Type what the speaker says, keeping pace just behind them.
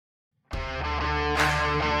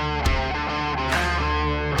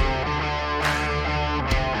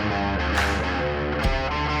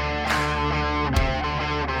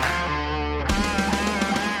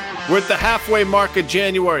We're at the halfway mark of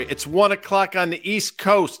January. It's 1 o'clock on the East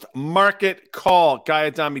Coast. Market call. Guy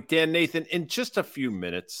Adami, Dan Nathan. In just a few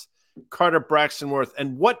minutes, Carter Braxtonworth.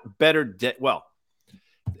 And what better day? Well,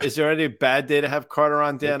 is there any bad day to have Carter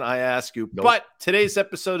on, Dan? I ask you. Nope. But today's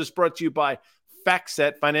episode is brought to you by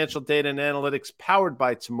FactSet, financial data and analytics powered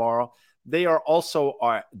by Tomorrow. They are also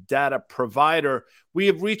our data provider. We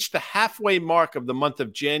have reached the halfway mark of the month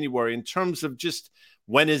of January in terms of just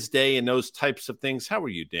Wednesday and those types of things. How are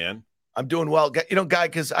you, Dan? I'm doing well. You know, Guy,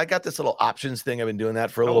 because I got this little options thing. I've been doing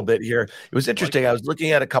that for a little bit here. It was interesting. I was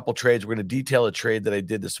looking at a couple trades. We're going to detail a trade that I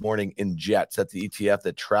did this morning in Jets. That's the ETF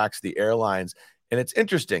that tracks the airlines. And it's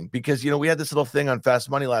interesting because, you know, we had this little thing on Fast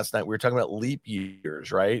Money last night. We were talking about leap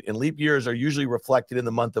years, right? And leap years are usually reflected in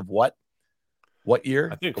the month of what? What year?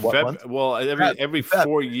 I think month? Well, every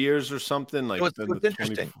 4 years or something. Like, so it's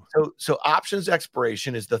interesting. So options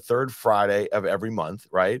expiration is the third Friday of every month,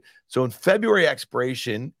 right? So in February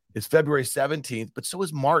expiration is February 17th, but so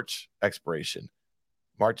is March expiration,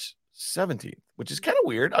 March 17th, which is kind of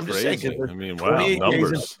weird. I'm just saying. I mean, wow,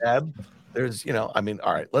 numbers. There's, you know, I mean,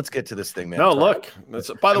 all right, let's get to this thing, man. No, look.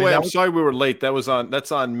 By the way, I'm sorry we were late.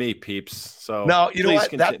 That's on me, peeps. So no, you know what?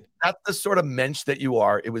 That's the sort of mensch that you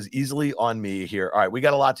are. It was easily on me here. All right, we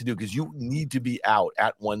got a lot to do because you need to be out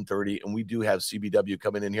at 1:30, and we do have CBW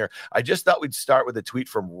coming in here. I just thought we'd start with a tweet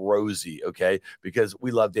from Rosie, okay? Because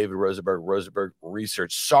we love David Rosenberg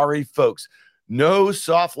Research. Sorry, folks. No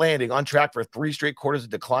soft landing, on track for 3 straight quarters of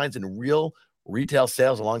declines in real retail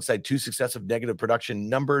sales alongside 2 successive negative production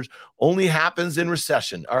numbers. Only happens in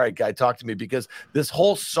recession. All right, Guy, talk to me, because this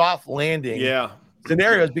whole soft landing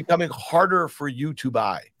scenario is becoming harder for you to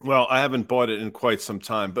buy. Well, I haven't bought it in quite some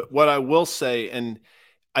time, but what I will say, and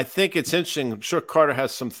I think it's interesting, I'm sure Carter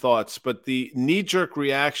has some thoughts, but the knee-jerk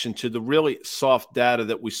reaction to the really soft data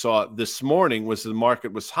that we saw this morning was the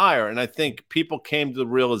market was higher. And I think people came to the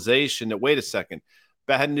realization that, wait a second,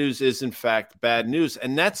 bad news is in fact bad news.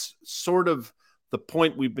 And that's sort of the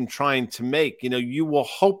point we've been trying to make. You know, you will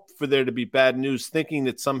hope for there to be bad news, thinking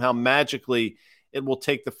that somehow magically it will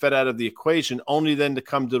take the Fed out of the equation, only then to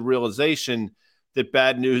come to the realization that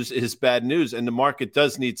bad news is bad news. And the market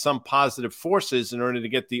does need some positive forces in order to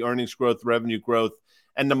get the earnings growth, revenue growth,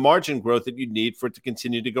 and the margin growth that you need for it to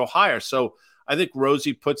continue to go higher. So I think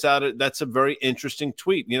Rosie puts out that's a very interesting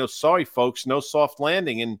tweet. You know, sorry, folks, no soft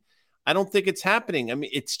landing. And I don't think it's happening. I mean,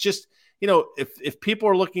 it's just, you know, if people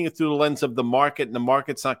are looking through the lens of the market and the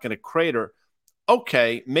market's not going to crater,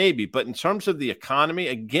 okay, maybe. But in terms of the economy,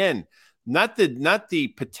 again, not the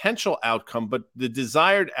potential outcome, but the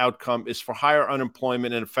desired outcome is for higher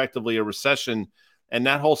unemployment and effectively a recession. And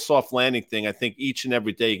that whole soft landing thing, I think each and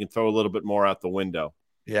every day you can throw a little bit more out the window.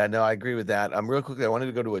 Yeah, no, I agree with that. Real quickly, I wanted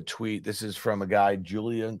to go to a tweet. This is from a guy,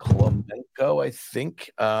 Julian Klomenko, I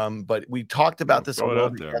think. But we talked about this a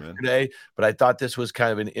little bit yesterday, but I thought this was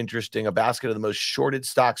kind of an interesting. A basket of the most shorted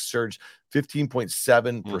stocks surged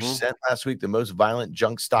 15.7% last week, the most violent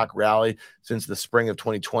junk stock rally since the spring of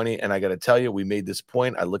 2020. And I got to tell you, we made this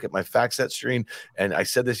point. I look at my FactSet screen, and I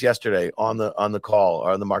said this yesterday on the call,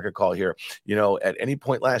 or on the market call here. You know, at any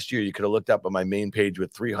point last year, you could have looked up on my main page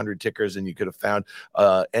with 300 tickers, and you could have found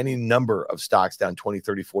any number of stocks down 20,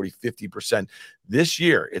 30, 40, 50%. This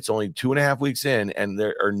year, it's only 2.5 weeks in, and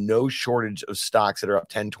there are no shortage of stocks that are up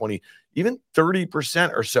 10, 20, even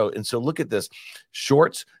 30% or so. And so look at this.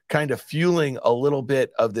 Shorts kind of fueling a little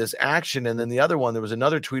bit of this action. And then the other one, there was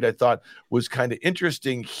another tweet I thought was kind of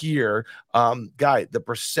interesting here. Guy, the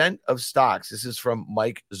percent of stocks, this is from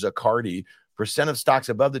Mike Zaccardi, percent of stocks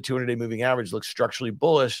above the 200-day moving average looks structurally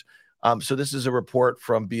bullish. So this is a report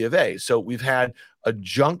from B of A. So we've had a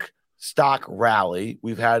junk stock rally.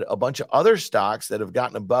 We've had a bunch of other stocks that have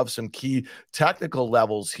gotten above some key technical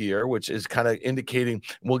levels here, which is kind of indicating,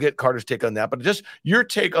 we'll get Carter's take on that, but just your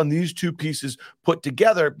take on these two pieces put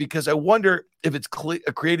together, because I wonder if it's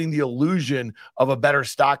creating the illusion of a better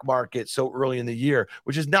stock market so early in the year,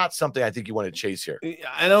 which is not something I think you want to chase here.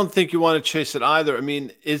 I don't think you want to chase it either. I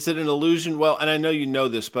mean, is it an illusion? Well, and I know you know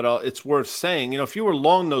this, but it's worth saying, you know, if you were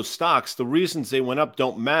long those stocks, the reasons they went up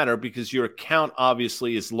don't matter because your account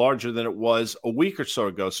obviously is larger than it was a week or so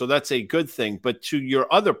ago. So that's a good thing. But to your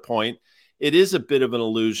other point, it is a bit of an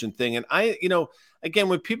illusion thing. And again,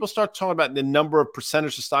 when people start talking about the number of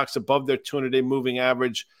percentage of stocks above their 200-day moving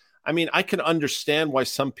average, I mean, I can understand why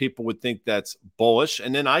some people would think that's bullish.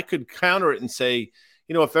 And then I could counter it and say,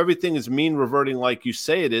 you know, if everything is mean reverting like you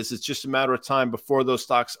say it is, it's just a matter of time before those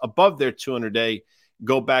stocks above their 200-day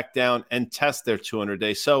go back down and test their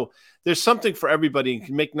 200-day. So there's something for everybody. You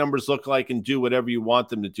can make numbers look like and do whatever you want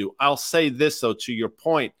them to do. I'll say this, though, to your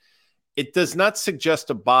point. It does not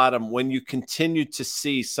suggest a bottom when you continue to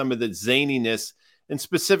see some of the zaniness and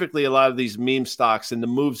specifically a lot of these meme stocks and the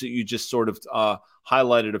moves that you just sort of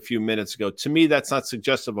highlighted a few minutes ago. To me, that's not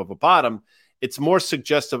suggestive of a bottom. It's more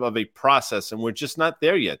suggestive of a process, and we're just not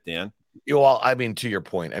there yet, Dan. Well, I mean, to your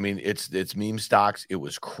point, I mean, it's meme stocks. It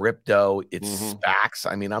was crypto. It's SPACs.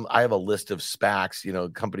 I mean, I have a list of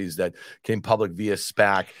SPACs. Companies that came public via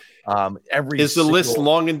SPAC. Is the list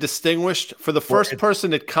long and distinguished? For the first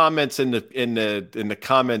person that comments in the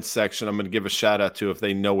comments section, I'm going to give a shout out to if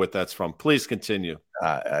they know what that's from. Please continue.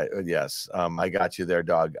 Yes, I got you there,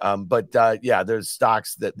 dog. But yeah, there's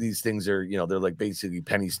stocks that these things are, they're like basically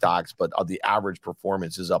penny stocks, but the average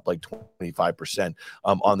performance is up like 25%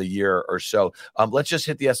 on the year or so. Let's just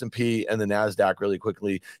hit the S&P and the NASDAQ really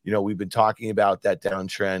quickly. We've been talking about that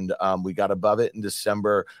downtrend. We got above it in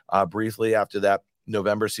December briefly after that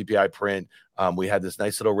November CPI print. We had this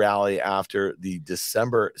nice little rally after the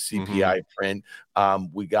December CPI print.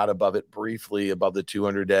 We got above it briefly, above the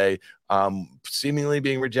 200-day, seemingly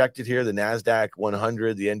being rejected here. The NASDAQ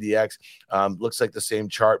 100, the NDX, looks like the same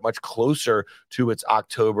chart, much closer to its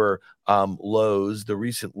October lows, the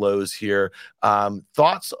recent lows here.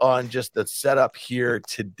 Thoughts on just the setup here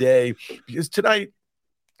today? Because tonight,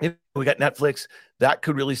 we got Netflix. That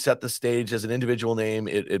could really set the stage as an individual name.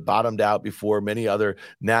 It bottomed out before many other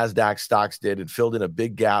NASDAQ stocks did. It filled in a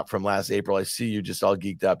big gap from last April. I see you just all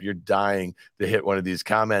geeked up. You're dying to hit one of these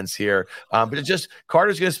comments here. But it's just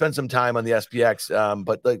Carter's going to spend some time on the SPX.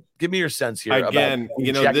 But give me your sense here. Again,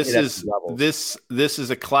 this is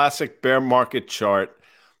a classic bear market chart.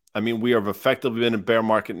 I mean, we have effectively been in bear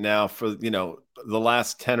market now for, the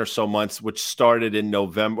last 10 or so months, which started in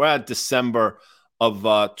December of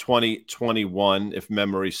 2021, if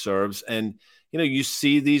memory serves. And, you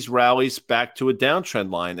see these rallies back to a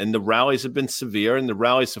downtrend line, and the rallies have been severe, and the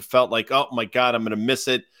rallies have felt like, oh my God, I'm going to miss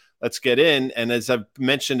it. Let's get in. And as I've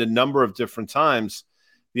mentioned a number of different times,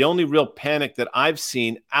 the only real panic that I've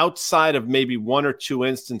seen outside of maybe one or two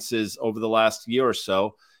instances over the last year or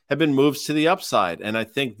so have been moves to the upside. And I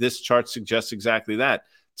think this chart suggests exactly that.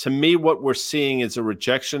 To me, what we're seeing is a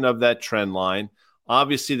rejection of that trend line.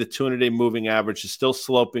 Obviously, the 200-day moving average is still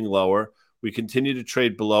sloping lower. We continue to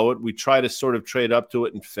trade below it. We try to sort of trade up to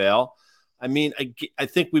it and fail. I mean, I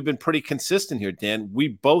think we've been pretty consistent here, Dan. We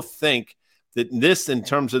both think that this, in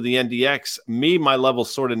terms of the NDX, my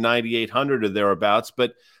level's sort of 9,800 or thereabouts,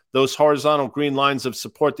 but those horizontal green lines of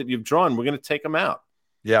support that you've drawn, we're going to take them out.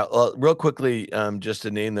 Yeah, real quickly, just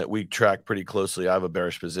a name that we track pretty closely. I have a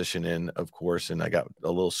bearish position in, of course, and I got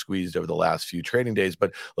a little squeezed over the last few trading days.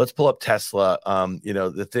 But let's pull up Tesla.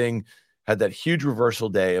 The thing had that huge reversal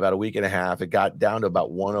day about a week and a half. It got down to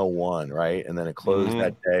about 101, right? And then it closed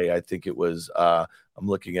that day. I think it was, I'm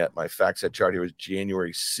looking at my FactSet chart here, it was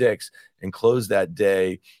January 6th, and closed that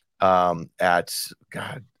day at,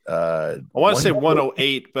 God. I want to say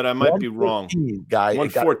 108, but I might be wrong. Guy,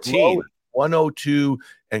 114. 102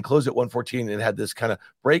 and closed at 114, and had this kind of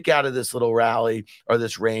break out of this little rally or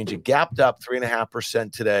this range. It gapped up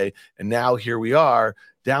 3.5% today, and now here we are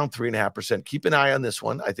down 3.5%. Keep an eye on this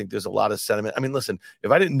one. I think there's a lot of sentiment. I mean, listen,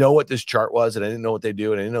 if I didn't know what this chart was, and I didn't know what they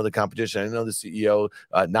do, and I didn't know the competition, I didn't know the CEO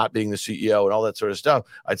not being the CEO and all that sort of stuff,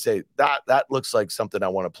 I'd say that looks like something I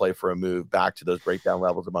want to play for a move back to those breakdown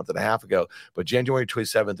levels a month and a half ago. But January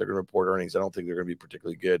 27th, they're going to report earnings. I don't think they're going to be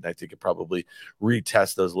particularly good, and I think it probably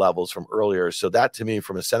retest those levels from earlier. So that, to me,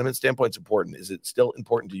 from a sentiment standpoint, is important. Is it still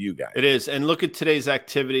important to you guys? It is. And look at today's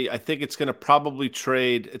activity. I think it's going to probably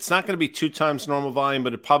trade. It's not going to be 2 times normal volume,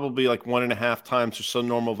 but it probably like 1.5 times or so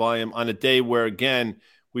normal volume on a day where, again,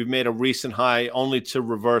 we've made a recent high only to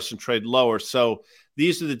reverse and trade lower. So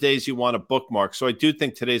these are the days you want to bookmark. So I do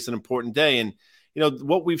think today's an important day. And,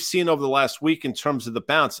 what we've seen over the last week in terms of the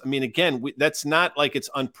bounce, I mean, again, that's not like it's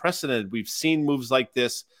unprecedented. We've seen moves like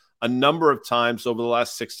this a number of times over the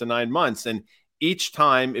last 6 to 9 months. And each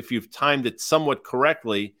time, if you've timed it somewhat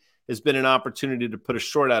correctly, has been an opportunity to put a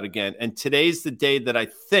short out again. And today's the day that I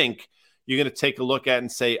think you're going to take a look at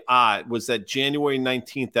and say, it was that January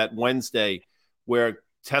 19th, that Wednesday, where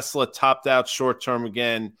Tesla topped out short term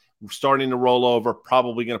again, starting to roll over,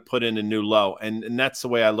 probably going to put in a new low. And that's the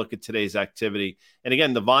way I look at today's activity. And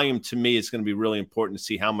again, the volume to me is going to be really important to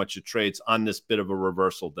see how much it trades on this bit of a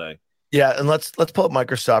reversal day. Yeah, and let's pull up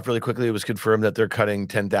Microsoft really quickly. It was confirmed that they're cutting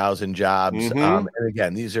 10,000 jobs. And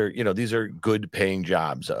again, these are good paying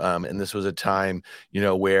jobs. And this was a time,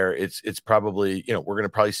 where it's probably, we're going to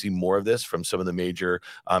probably see more of this from some of the major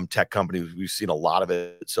tech companies. We've seen a lot of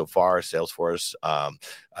it so far. Salesforce,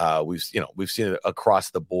 we've seen it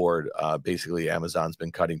across the board. Basically, Amazon's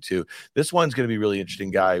been cutting too. This one's going to be really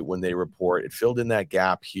interesting, Guy, when they report. It filled in that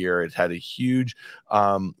gap here. It had a huge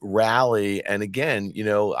rally. And again,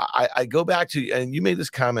 I go back to, and you made this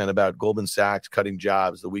comment about Goldman Sachs cutting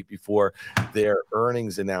jobs the week before their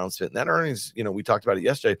earnings announcement. And that earnings, we talked about it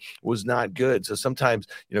yesterday, was not good. So sometimes,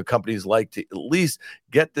 companies like to at least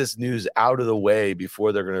get this news out of the way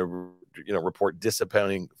before they're going to report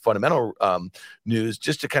disappointing fundamental news,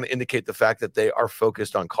 just to kind of indicate the fact that they are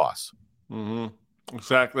focused on costs. Mm-hmm.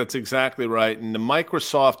 Exactly. That's exactly right. And the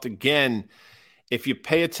Microsoft, again, if you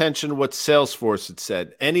pay attention to what Salesforce had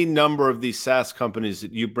said, any number of these SaaS companies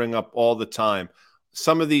that you bring up all the time,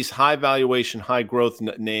 some of these high valuation, high growth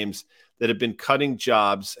names that have been cutting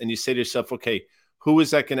jobs, and you say to yourself, okay, who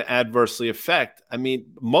is that going to adversely affect? I mean,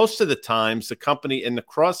 most of the times the company in the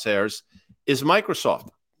crosshairs is Microsoft.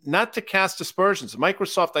 Not to cast aspersions.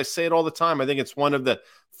 Microsoft, I say it all the time, I think it's one of the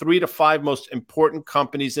 3 to 5 most important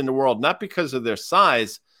companies in the world, not because of their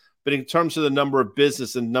size, but in terms of the number of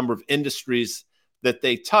business and number of industries that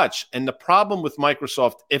they touch. And the problem with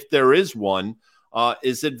Microsoft, if there is one,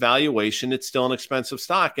 is that valuation. It's still an expensive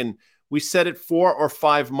stock. And we said it 4 or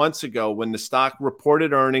 5 months ago when the stock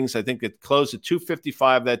reported earnings. I think it closed at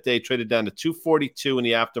 $255 that day, traded down to $242 in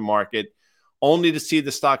the aftermarket, only to see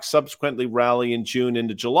the stock subsequently rally in June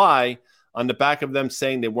into July on the back of them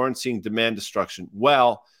saying they weren't seeing demand destruction.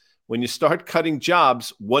 Well, when you start cutting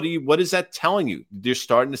jobs, what is that telling you? You're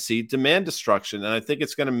starting to see demand destruction. And I think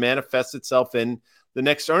it's going to manifest itself in the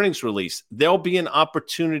next earnings release. There'll be an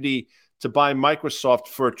opportunity to buy Microsoft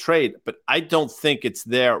for a trade, but I don't think it's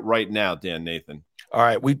there right now, Dan Nathan. All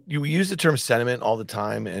right. You use the term sentiment all the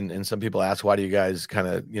time. And some people ask, why do you guys kind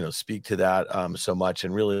of, speak to that so much?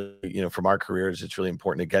 And really, from our careers, it's really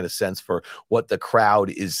important to get a sense for what the crowd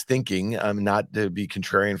is thinking, not to be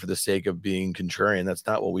contrarian for the sake of being contrarian. That's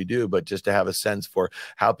not what we do, but just to have a sense for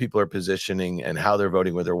how people are positioning and how they're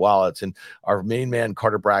voting with their wallets. And our main man,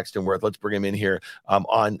 Carter Braxton Worth, let's bring him in here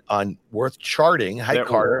on Worth Charting. Hi,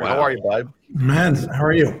 Carter. Wow. How are you, bud? Man, how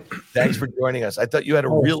are you? Thanks for joining us. I thought you had a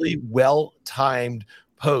really well-timed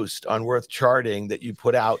post on Worth Charting that you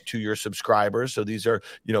put out to your subscribers. So these are,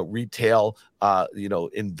 retail,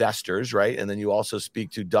 investors, right? And then you also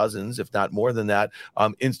speak to dozens, if not more than that,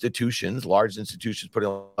 institutions, large institutions putting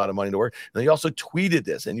a lot of money to work. And then you also tweeted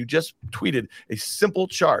this, and you just tweeted a simple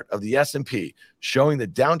chart of the S&P showing the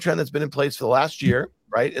downtrend that's been in place for the last year,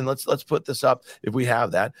 right? And let's put this up if we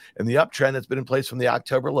have that, and the uptrend that's been in place from the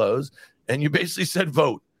October lows. And you basically said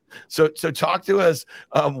vote. So talk to us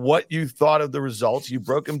what you thought of the results. You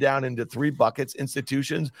broke them down into 3 buckets: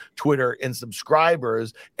 institutions, Twitter, and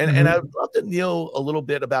subscribers. And I'd love to know a little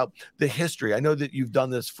bit about the history. I know that you've done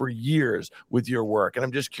this for years with your work, and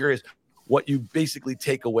I'm just curious what you basically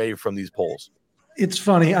take away from these polls. It's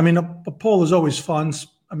funny. I mean, a poll is always fun.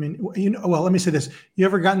 I mean, well, let me say this. You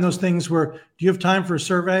ever gotten those things where, do you have time for a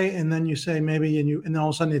survey? And then you say maybe, and then all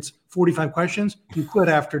of a sudden it's 45 questions. You quit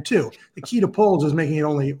after 2. The key to polls is making it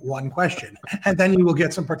only 1 question. And then you will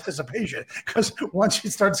get some participation, because once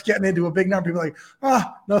it starts getting into a big number, people are like,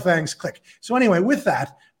 no thanks, click. So anyway, with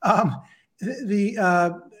that,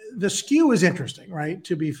 the skew is interesting, right?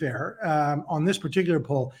 To be fair, on this particular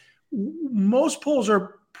poll, most polls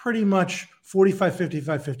are pretty much 45,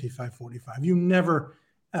 55, 55, 45. You never...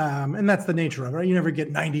 and that's the nature of it, right? You never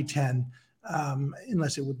get 90-10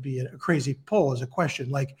 unless it would be a crazy poll as a question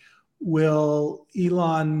like, will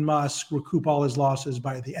Elon Musk recoup all his losses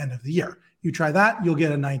by the end of the year? You try that, you'll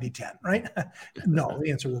get a 90-10, right? No, the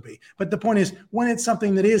answer will be. But the point is, when it's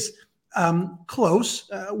something that is close,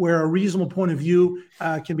 where a reasonable point of view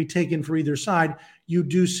can be taken for either side, you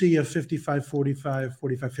do see a 55-45,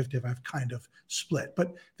 45-55 kind of split.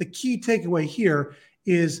 But the key takeaway here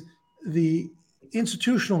is the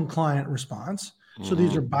institutional client response. So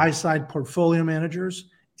these are buy-side portfolio managers,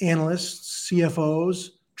 analysts, CFOs,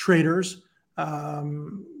 traders,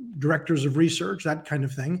 directors of research, that kind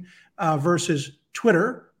of thing, versus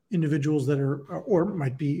Twitter, individuals that are, or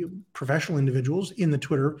might be professional individuals in the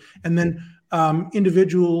Twitter, and then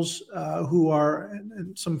individuals who are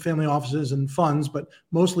some family offices and funds, but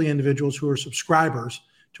mostly individuals who are subscribers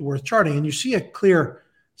to Worth Charting. And you see a clear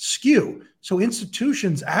skew. So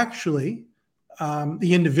institutions actually,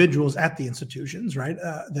 the individuals at the institutions, right,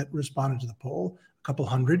 that responded to the poll, a couple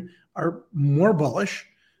hundred, are more bullish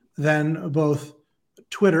than both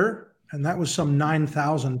Twitter, and that was some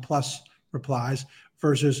 9,000 plus replies,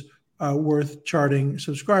 versus Worth Charting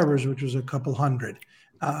subscribers, which was a couple hundred,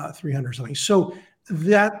 300 something. So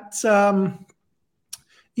that, that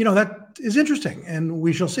is interesting, and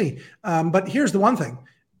we shall see. But here's the one thing.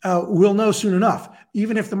 We'll know soon enough.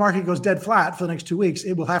 Even if the market goes dead flat for the next 2 weeks,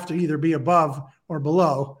 it will have to either be above or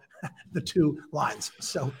below the two lines.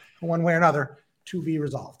 So one way or another, to be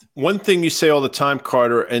resolved. One thing you say all the time,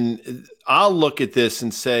 Carter, and I'll look at this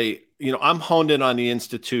and say, I'm honed in on the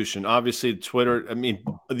institution. Obviously, Twitter,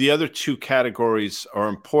 the other two categories are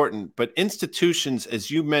important, but institutions, as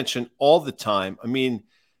you mentioned all the time,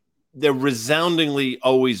 they're resoundingly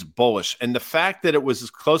always bullish. And the fact that it was as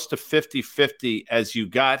close to 50-50 as you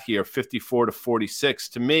got here,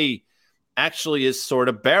 54-46, to me, actually is sort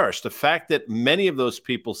of bearish. The fact that many of those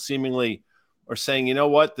people seemingly are saying, you know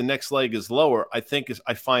what, the next leg is lower, I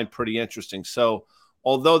find pretty interesting. So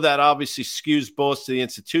although that obviously skews bullish to the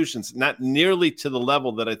institutions, not nearly to the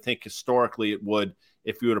level that I think historically it would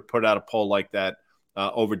if you were to put out a poll like that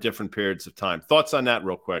over different periods of time. Thoughts on that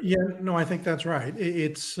real quick? Yeah, no, I think that's right.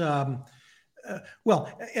 It's well,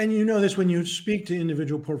 and this when you speak to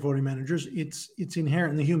individual portfolio managers, it's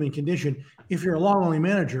inherent in the human condition. If you're a long only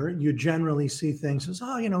manager, you generally see things as,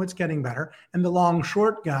 it's getting better. And the long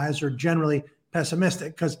short guys are generally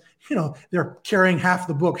pessimistic because, they're carrying half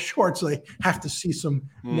the book short. So they have to see some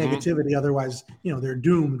negativity. Otherwise, they're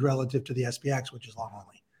doomed relative to the SPX, which is long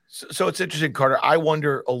only. So it's interesting, Carter. I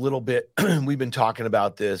wonder a little bit, we've been talking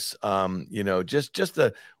about this, just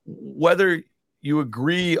whether you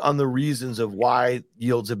agree on the reasons of why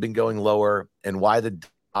yields have been going lower and why the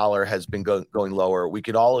dollar has been going lower. We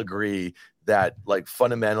could all agree that, like,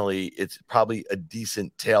 fundamentally, it's probably a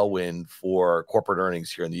decent tailwind for corporate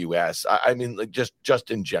earnings here in the U.S. Just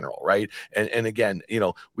in general, right? And again,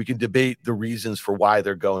 we can debate the reasons for why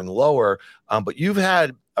they're going lower, but you've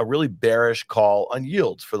had a really bearish call on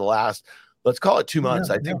yields for the last, let's call it 2 months.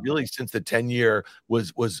 I think really since the 10-year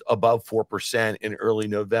was above 4% in early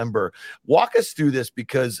November. Walk us through this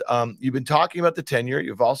because you've been talking about the 10-year.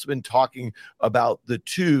 You've also been talking about the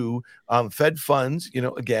two Fed funds,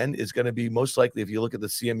 again, is going to be most likely, if you look at the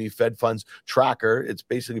CME Fed funds tracker, it's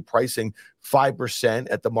basically pricing 5%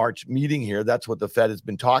 at the March meeting here. That's what the Fed has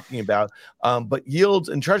been talking about. But yields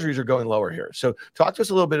and treasuries are going lower here. So talk to us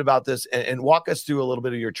a little bit about this and walk us through a little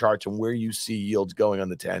bit of your charts and where you see yields going on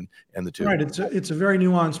the 10 and the 2. Right. It's a very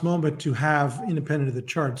nuanced moment to have, independent of the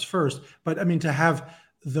charts first, but to have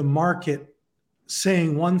the market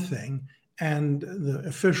saying one thing and the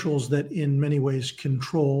officials that in many ways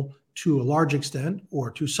control to a large extent or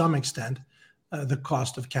to some extent the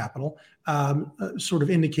cost of capital, sort of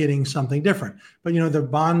indicating something different. But, the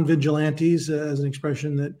bond vigilantes, as an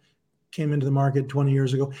expression that came into the market 20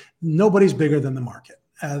 years ago, nobody's bigger than the market.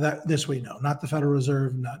 This we know, not the Federal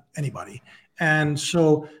Reserve, not anybody. And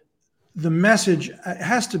so the message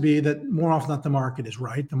has to be that more often than not, the market is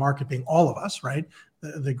right, the market being all of us, right?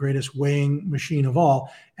 The greatest weighing machine of all.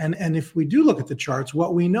 And if we do look at the charts,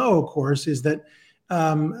 what we know, of course, is that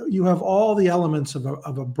you have all the elements of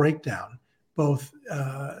a breakdown, both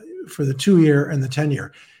for the 2-year and the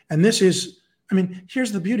 10-year. And this is,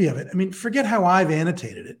 here's the beauty of it. Forget how I've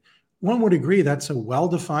annotated it. One would agree that's a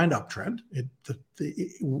well-defined uptrend.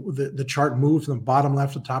 The chart moves from the bottom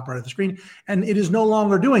left to the top right of the screen, and it is no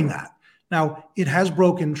longer doing that. Now, it has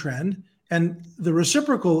broken trend, and the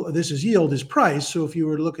reciprocal, this is yield, is price. So if you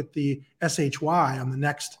were to look at the SHY on the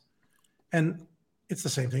next, and it's the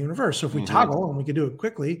same thing in reverse. So if we toggle, and we can do it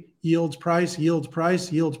quickly, yields, price, yields, price,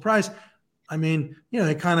 yields, price,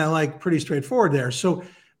 it kind of like pretty straightforward there. So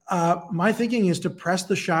my thinking is to press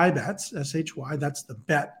the shy bets, SHY, that's the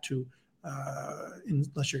bet to,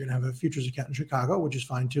 unless you're going to have a futures account in Chicago, which is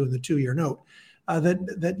fine too, in the 2-year note,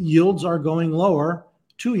 that yields are going lower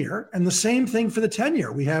 2-year. And the same thing for the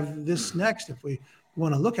 10-year. We have this next if we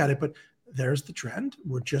want to look at it, but there's the trend.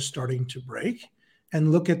 We're just starting to break.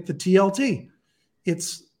 And look at the TLT.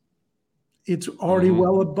 It's already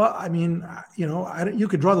well above. You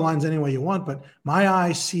could draw the lines any way you want, but my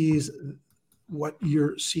eye sees what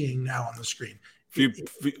you're seeing now on the screen.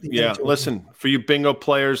 Listen, for you bingo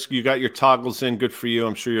players, you got your toggles in. Good for you.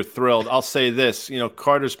 I'm sure you're thrilled. I'll say this,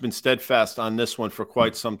 Carter's been steadfast on this one for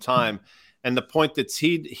quite some time. And the point that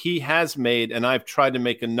he has made, and I've tried to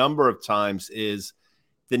make a number of times, is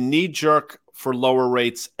the knee jerk for lower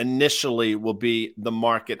rates initially will be the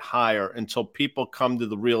market higher until people come to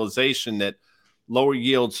the realization that lower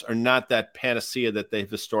yields are not that panacea that they've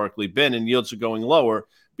historically been, and yields are going lower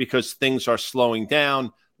because things are slowing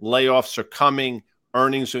down, layoffs are coming,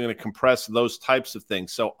 earnings are going to compress, those types of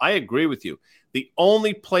things. So I agree with you. The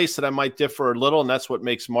only place that I might differ a little, and that's what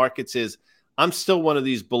makes markets, is I'm still one of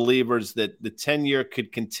these believers that the 10-year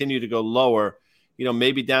could continue to go lower,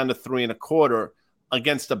 maybe down to 3.25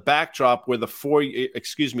 against a backdrop where the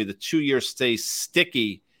 2-year stays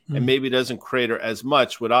sticky and maybe doesn't crater as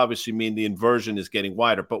much, would obviously mean the inversion is getting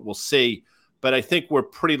wider, but we'll see. But I think we're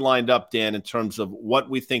pretty lined up, Dan, in terms of what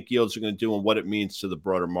we think yields are going to do and what it means to the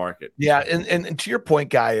broader market. Yeah, and to your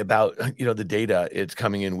point, Guy, about the data, it's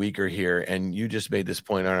coming in weaker here, and you just made this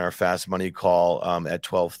point on our Fast Money call at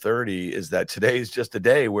 12:30, is that today is just a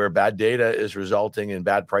day where bad data is resulting in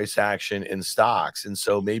bad price action in stocks, and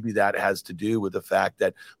so maybe that has to do with the fact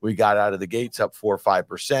that we got out of the gates up 4 or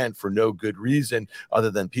 5% for no good reason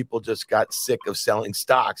other than people just got sick of selling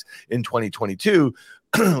stocks in 2022.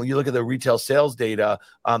 You look at the retail sales data,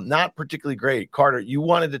 not particularly great. Carter, you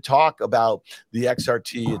wanted to talk about the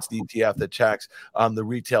XRT. It's the ETF that checks the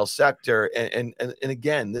retail sector. And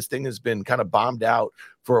again, this thing has been kind of bombed out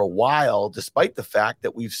for a while, despite the fact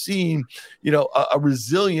that we've seen, a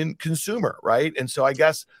resilient consumer, right? And so I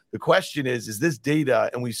guess the question is this data,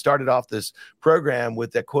 and we started off this program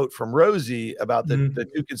with that quote from Rosie about the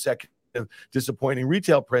two consecutive disappointing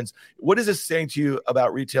retail prints. What is this saying to you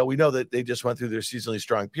about retail? We know that they just went through their seasonally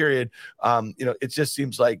strong period. It just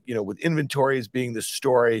seems like, with inventories being the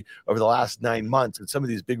story over the last 9 months, and some of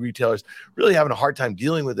these big retailers really having a hard time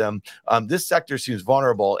dealing with them. This sector seems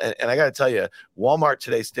vulnerable. And I got to tell you, Walmart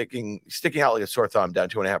today sticking out like a sore thumb, down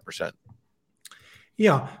 2.5%.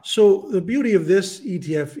 Yeah. So the beauty of this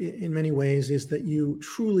ETF in many ways is that you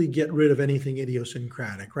truly get rid of anything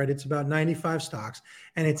idiosyncratic, right? It's about 95 stocks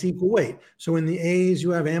and it's equal weight. So in the A's, you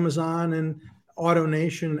have Amazon and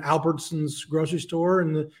AutoNation, Albertsons grocery store,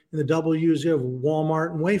 and in the W's, you have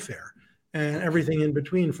Walmart and Wayfair, and everything in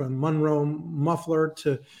between, from Monroe Muffler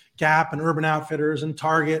to Gap and Urban Outfitters and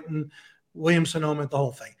Target and Williams-Sonoma, the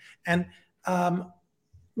whole thing. And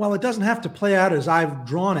while it doesn't have to play out as I've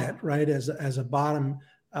drawn it, right, as a bottom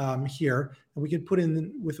here, and we could put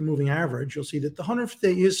in with a moving average, you'll see that the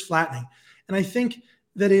 150-day is flattening. And I think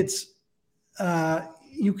that it's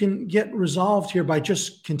you can get resolved here by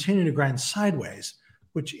just continuing to grind sideways,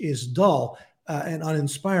 which is dull and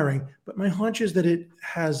uninspiring. But my hunch is that it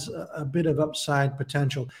has a bit of upside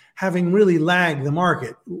potential, having really lagged the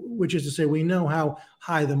market, which is to say we know how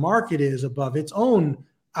high the market is above its own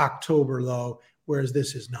October low, whereas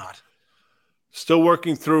this is not. Still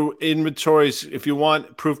working through inventories. If you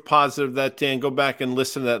want proof positive that, Dan, go back and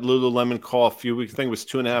listen to that Lululemon call a few weeks, I think it was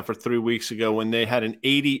 2.5 or 3 weeks ago, when they had an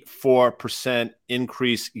 84%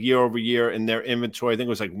 increase year over year in their inventory. I think it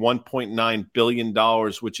was like $1.9 billion,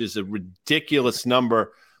 which is a ridiculous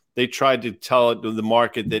number. They tried to tell the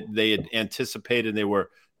market that they had anticipated. They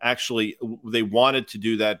wanted to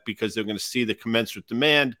do that because they're going to see the commensurate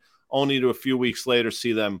demand, only to a few weeks later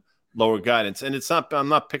see them lower guidance. And I'm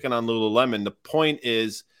not picking on Lululemon. The point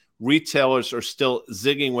is retailers are still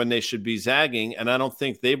zigging when they should be zagging. And I don't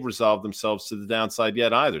think they've resolved themselves to the downside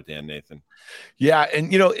yet either, Dan Nathan. Yeah.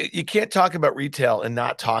 And, you can't talk about retail and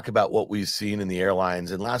not talk about what we've seen in the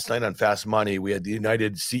airlines. And last night on Fast Money, we had the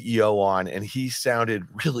United CEO on, and he sounded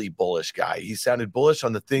really bullish, Guy. He sounded bullish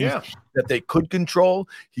on the things that they could control.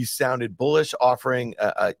 He sounded bullish, offering,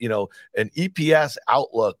 an EPS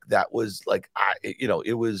outlook that was like,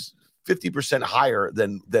 it was 50% higher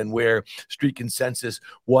than where street consensus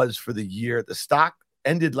was for the year. The stock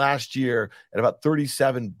ended last year at about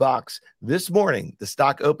 $37. This morning, the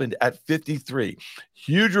stock opened at 53.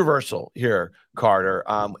 Huge reversal here, Carter.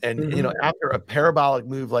 After a parabolic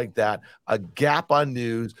move like that, a gap on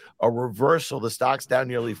news, a reversal, the stock's down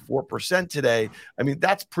nearly 4% today. I mean,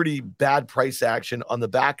 that's pretty bad price action on the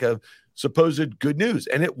back of supposed good news.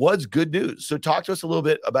 And it was good news. So talk to us a little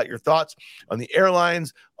bit about your thoughts on the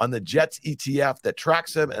airlines, on the Jets ETF that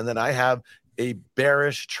tracks them. And then I have a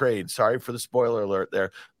bearish trade. Sorry for the spoiler alert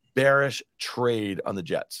there. Bearish trade on the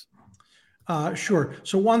Jets. Sure.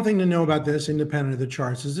 So one thing to know about this, independent of the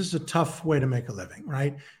charts, is this is a tough way to make a living,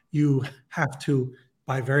 right? You have to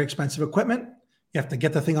buy very expensive equipment. You have to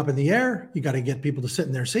get the thing up in the air. You got to get people to sit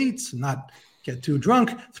in their seats and not get too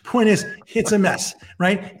drunk. The point is, it's a mess,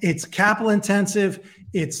 right? It's capital intensive.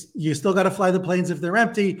 You still got to fly the planes if they're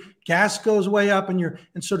empty. Gas goes way up, and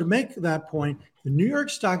so to make that point, the New York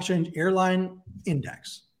Stock Exchange Airline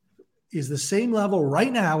Index is the same level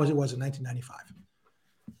right now as it was in 1995.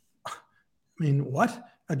 I mean, what?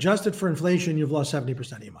 Adjusted for inflation, you've lost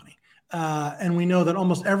 70% of your money. And we know that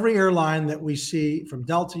almost every airline that we see, from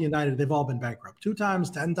Delta, United, they've all been bankrupt 2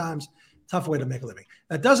 times, 10 times. Tough way to make a living.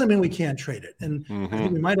 That doesn't mean we can't trade it. And I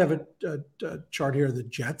think we might have a chart here of the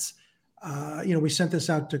Jets. We sent this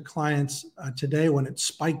out to clients today when it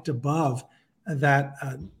spiked above that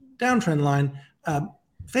downtrend line.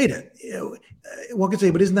 Fade it. One could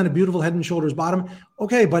say, but isn't that a beautiful head and shoulders bottom?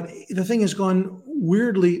 Okay, but the thing has gone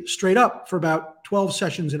weirdly straight up for about 12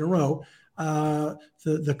 sessions in a row.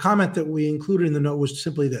 The comment that we included in the note was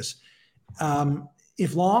simply this.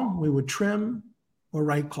 If long, we would trim or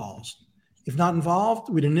write calls. If not involved,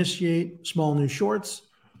 we'd initiate small new shorts.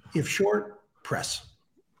 If short, press.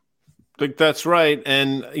 I think that's right.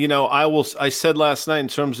 And, I said last night in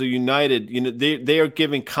terms of United, they are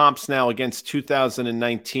giving comps now against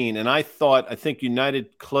 2019. And I think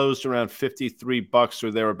United closed around $53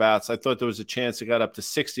 or thereabouts. I thought there was a chance it got up to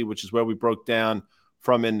 60, which is where we broke down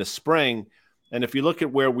from in the spring. And if you look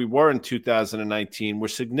at where we were in 2019, we're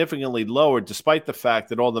significantly lower, despite the fact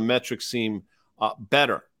that all the metrics seem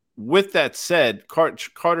better. With that said,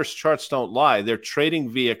 Carter's charts don't lie. They're trading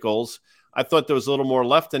vehicles. I thought there was a little more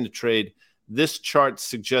left in the trade. This chart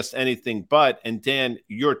suggests anything but. And Dan,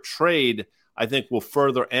 your trade, I think, will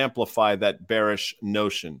further amplify that bearish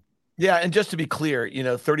notion. Yeah, and just to be clear,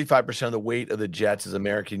 35% of the weight of the Jets is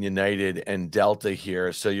American, United, and Delta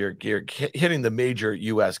here. So you're hitting the major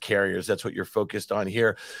U.S. carriers. That's what you're focused on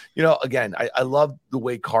here. Again, I love the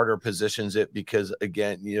way Carter positions it because,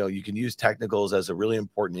 again, you can use technicals as a really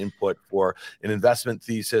important input for an investment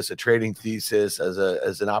thesis, a trading thesis, as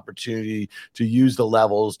an opportunity to use the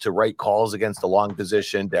levels to write calls against the long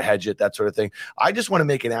position, to hedge it, that sort of thing. I just want to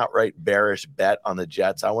make an outright bearish bet on the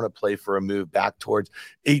Jets. I want to play for a move back towards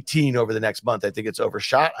 18 over the next month. I think it's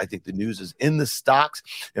overshot. I think the news is in the stocks,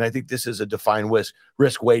 and I think this is a defined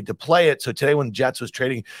risk way to play it. So today, when the Jets was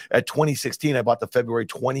trading at 2016, I bought the February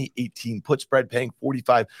 2018 put spread, paying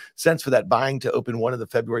 45 cents for that, buying to open one of the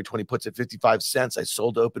February 20 puts at 55 cents. I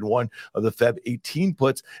sold to open one of the Feb 18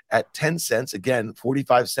 puts at 10 cents. Again,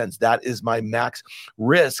 45 cents. That is my max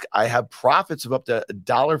risk. I have profits of up to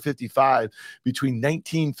 $1.55 between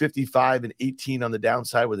 19.55 and 18 on the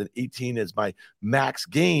downside, with an 18 as my max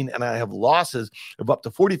gain. And I have losses of up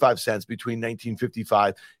to 45 cents between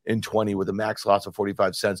 19.55 and 20, with a max loss of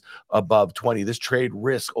 45 cents above 20. This trade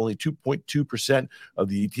risks only 2.2% of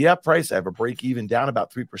the ETF price. I have a break even down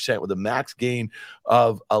about 3%, with a max gain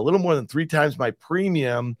of a little more than 3 times my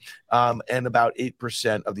premium, and about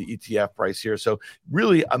 8% of the ETF price here. So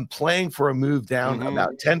really, I'm playing for a move down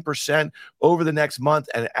about 10% over the next month.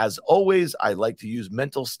 And as always, I like to use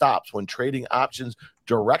mental stops when trading options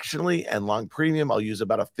directionally and long premium. I'll use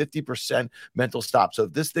about a 50% mental stop. So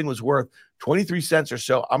if this thing was worth 23 cents or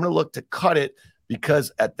so, I'm going to look to cut it,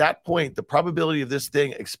 because at that point, the probability of this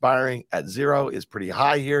thing expiring at 0 is pretty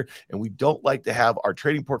high here. And we don't like to have our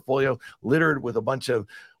trading portfolio littered with a bunch of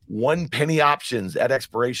 1 penny options at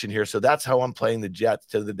expiration here. So that's how I'm playing the Jets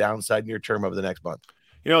to the downside near term over the next month.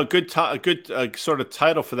 A good sort of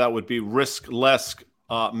title for that would be risk less,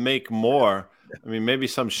 make more. I mean, maybe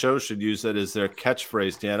some shows should use that as their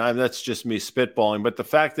catchphrase, Dan. That's just me spitballing. But the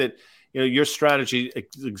fact that, your strategy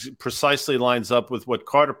precisely lines up with what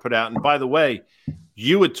Carter put out. And by the way,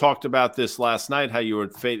 you had talked about this last night, how you were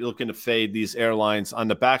looking to fade these airlines on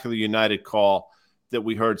the back of the United call that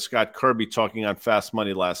we heard Scott Kirby talking on Fast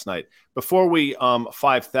Money last night. Before we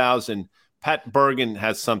 5,000, Pat Bergen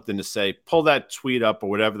has something to say. Pull that tweet up or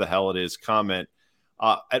whatever the hell it is, comment.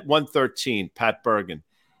 At 113, Pat Bergen.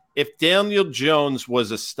 If Daniel Jones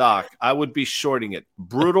was a stock, I would be shorting it.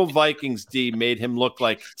 Brutal Vikings D made him look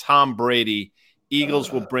like Tom Brady.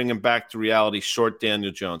 Eagles will bring him back to reality. Short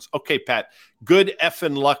Daniel Jones. Okay, Pat, good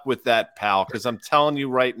effing luck with that, pal, because I'm telling you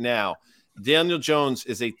right now, Daniel Jones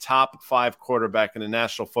is a top 5 quarterback in the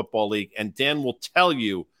National Football League. And Dan will tell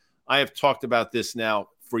you, I have talked about this now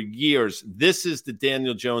for years. This is the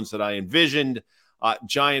Daniel Jones that I envisioned.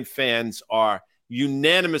 Giant fans are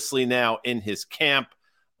unanimously now in his camp.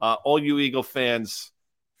 All you Eagle fans,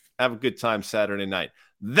 have a good time Saturday night.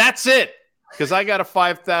 That's it, because I got a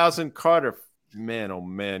 5,000 Carter. Man, oh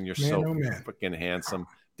man, you're so freaking handsome.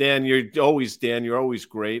 Dan, you're always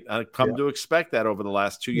great. I've come to expect that over the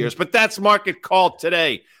last 2 years. But that's Market Call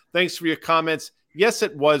today. Thanks for your comments. Yes,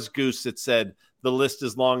 it was Goose that said the list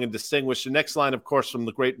is long and distinguished. The next line, of course, from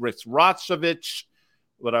the great Rich Rotsovich,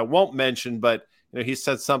 what I won't mention, but he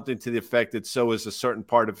said something to the effect that so is a certain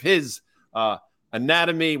part of his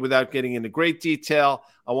anatomy, without getting into great detail.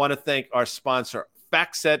 I want to thank our sponsor,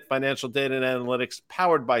 FactSet Financial Data and Analytics,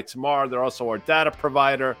 powered by Tamar. They're also our data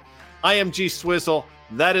provider. I am G Swizzle.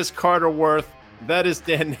 That is Carter Worth. That is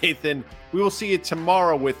Dan Nathan. We will see you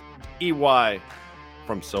tomorrow with EY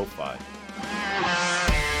from SoFi.